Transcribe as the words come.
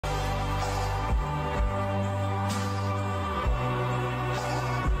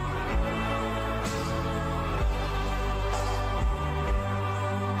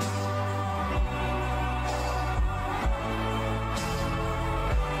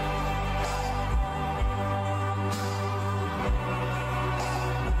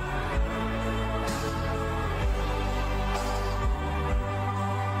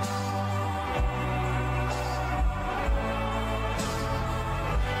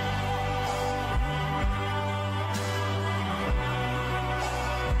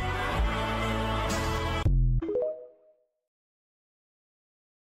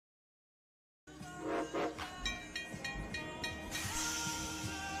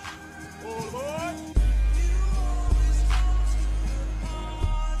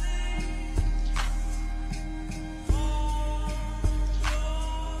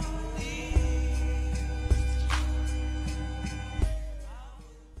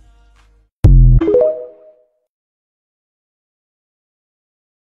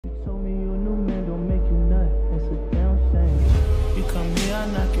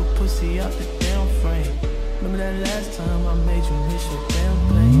Pussy out the damn frame. Remember that last time I made you miss your damn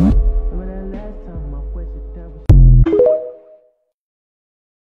plane? Remember that last time I wet your damn.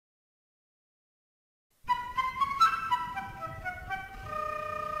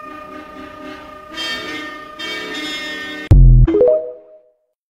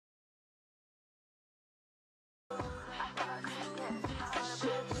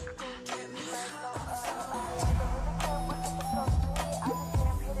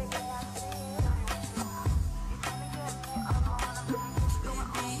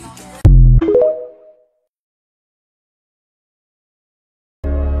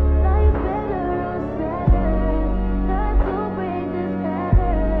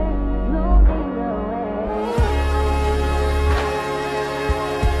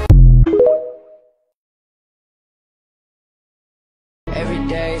 Every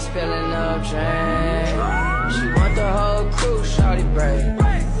day spilling up drain. She want the whole crew, shawty break.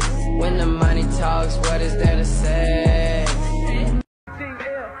 When the money talks, what is there to say?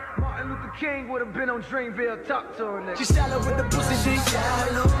 Martin Luther King would have been on Dreamville. Talk to her, nigga. She shallow with the pussy, she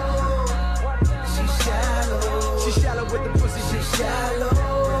shallow. She shallow. She shallow with the pussy, she shallow.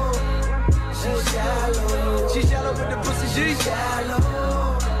 She shallow. She shallow with the pussy, she shallow.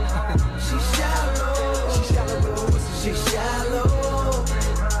 She shallow. She shallow with the pussy, she shallow.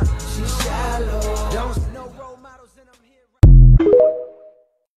 She shallow. Don't no role models in them here.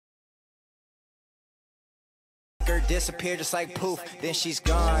 Disappear just like poof, then she's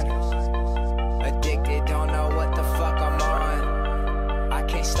gone. Addicted, don't know what the fuck I'm on. I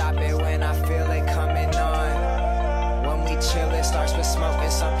can't stop it when I feel it coming on. When we chill, it starts with smoking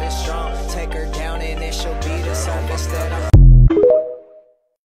something strong. Take her down and then she'll be the surface that I'm.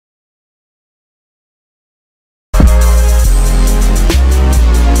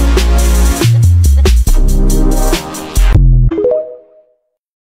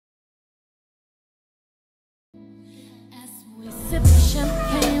 Sip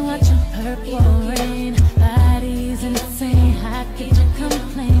champagne, watching purple rain. Body's insane. How could you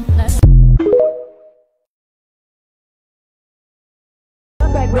complain? Plus,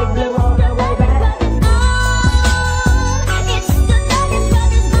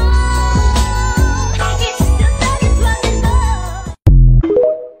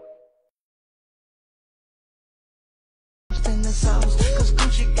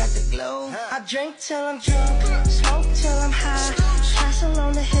 I drink till I'm drunk, smoke till I'm high, castle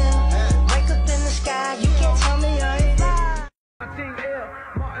on the hill, wake up in the sky, you can't tell me I ain't fly.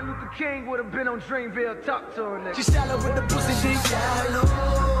 Martin Luther King would have been on Dreamville. Talk to her, nigga. She shallow with the pussy, she shallow.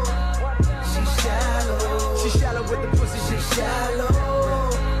 She shallow. She shallow with the pussy, she shallow.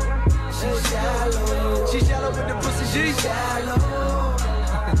 She shallow. She shallow with the pussy, she shallow.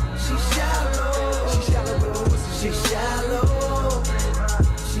 She shallow. She shallow with the pussy, she shallow.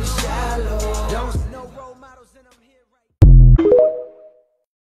 She shallow. Don't no role models in them here right.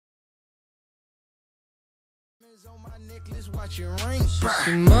 On my necklace, watch your ring.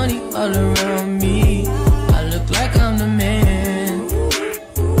 Money all around me. I look like I'm the man.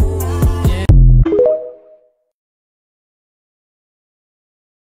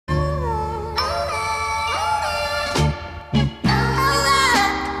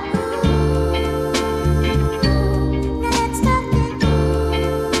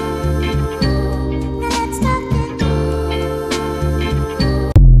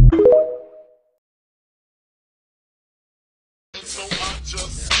 So I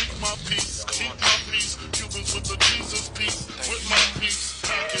just keep my peace, Cubans with the Jesus peace, with my peace,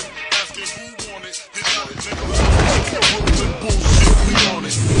 packing, asking who want it, they got it, nigga, Brooklyn bullshit, we on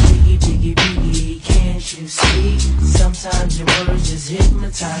it. Biggie, biggie, biggie, can't you see? Sometimes your words just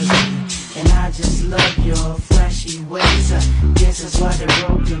hypnotize me, and I just love your flashy ways. I guess that's why they're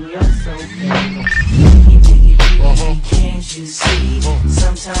broken, you're so big. Biggie, biggie, biggie, can't you see?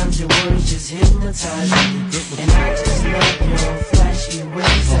 Sometimes your words just hypnotize me, and I just love your flashy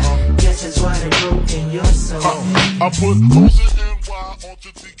ways. I guess that's why they're broken, you're so big. I put Hoes in NY onto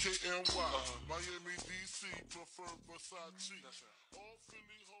DKNY, Miami, DC, prefer Versace. All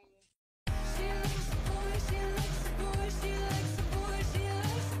Philly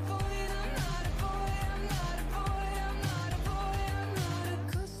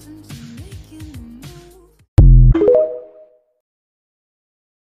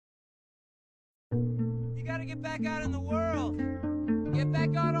gotta get back out in the world. Get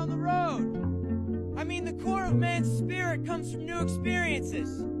back out on the road. I mean, the core of man's spirit comes from new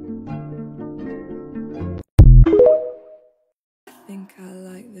experiences. I think I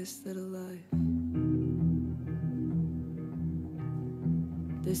like this little life.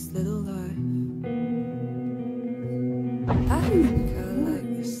 This little life. I think I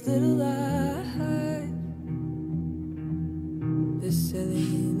like this little life. This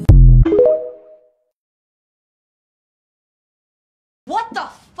silly. What the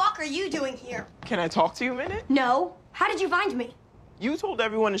fuck are you doing here? Can I talk to you a minute? No. How did you find me? You told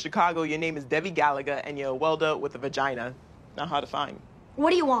everyone in Chicago your name is Debbie Gallagher and you're a welder with a vagina. Not hard to find. What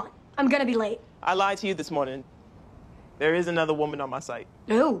do you want? I'm gonna be late. I lied to you this morning. There is another woman on my site.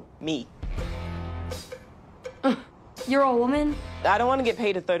 Who? Me. You're a woman? I don't want to get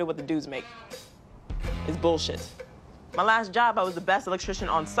paid a third of what the dudes make. It's bullshit. My last job, I was the best electrician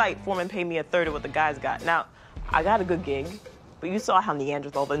on site. Foreman paid me a third of what the guys got. Now, I got a good gig, but you saw how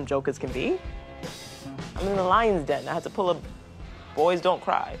Neanderthal them jokers can be. I'm in the lion's den. I had to pull a boys don't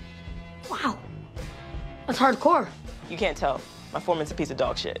cry. Wow. That's hardcore. You can't tell. My foreman's a piece of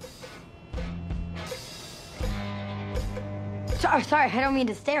dog shit. Sorry, I don't mean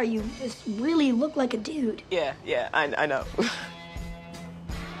to stare. You just really look like a dude. Yeah, I know.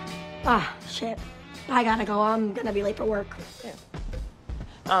 Ah, shit. I gotta go. I'm gonna be late for work.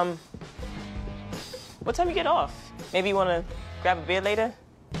 Yeah. What time you get off? Maybe you wanna grab a beer later?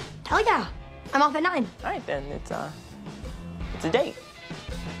 Hell yeah. I'm off at 9. All right then, it's a date.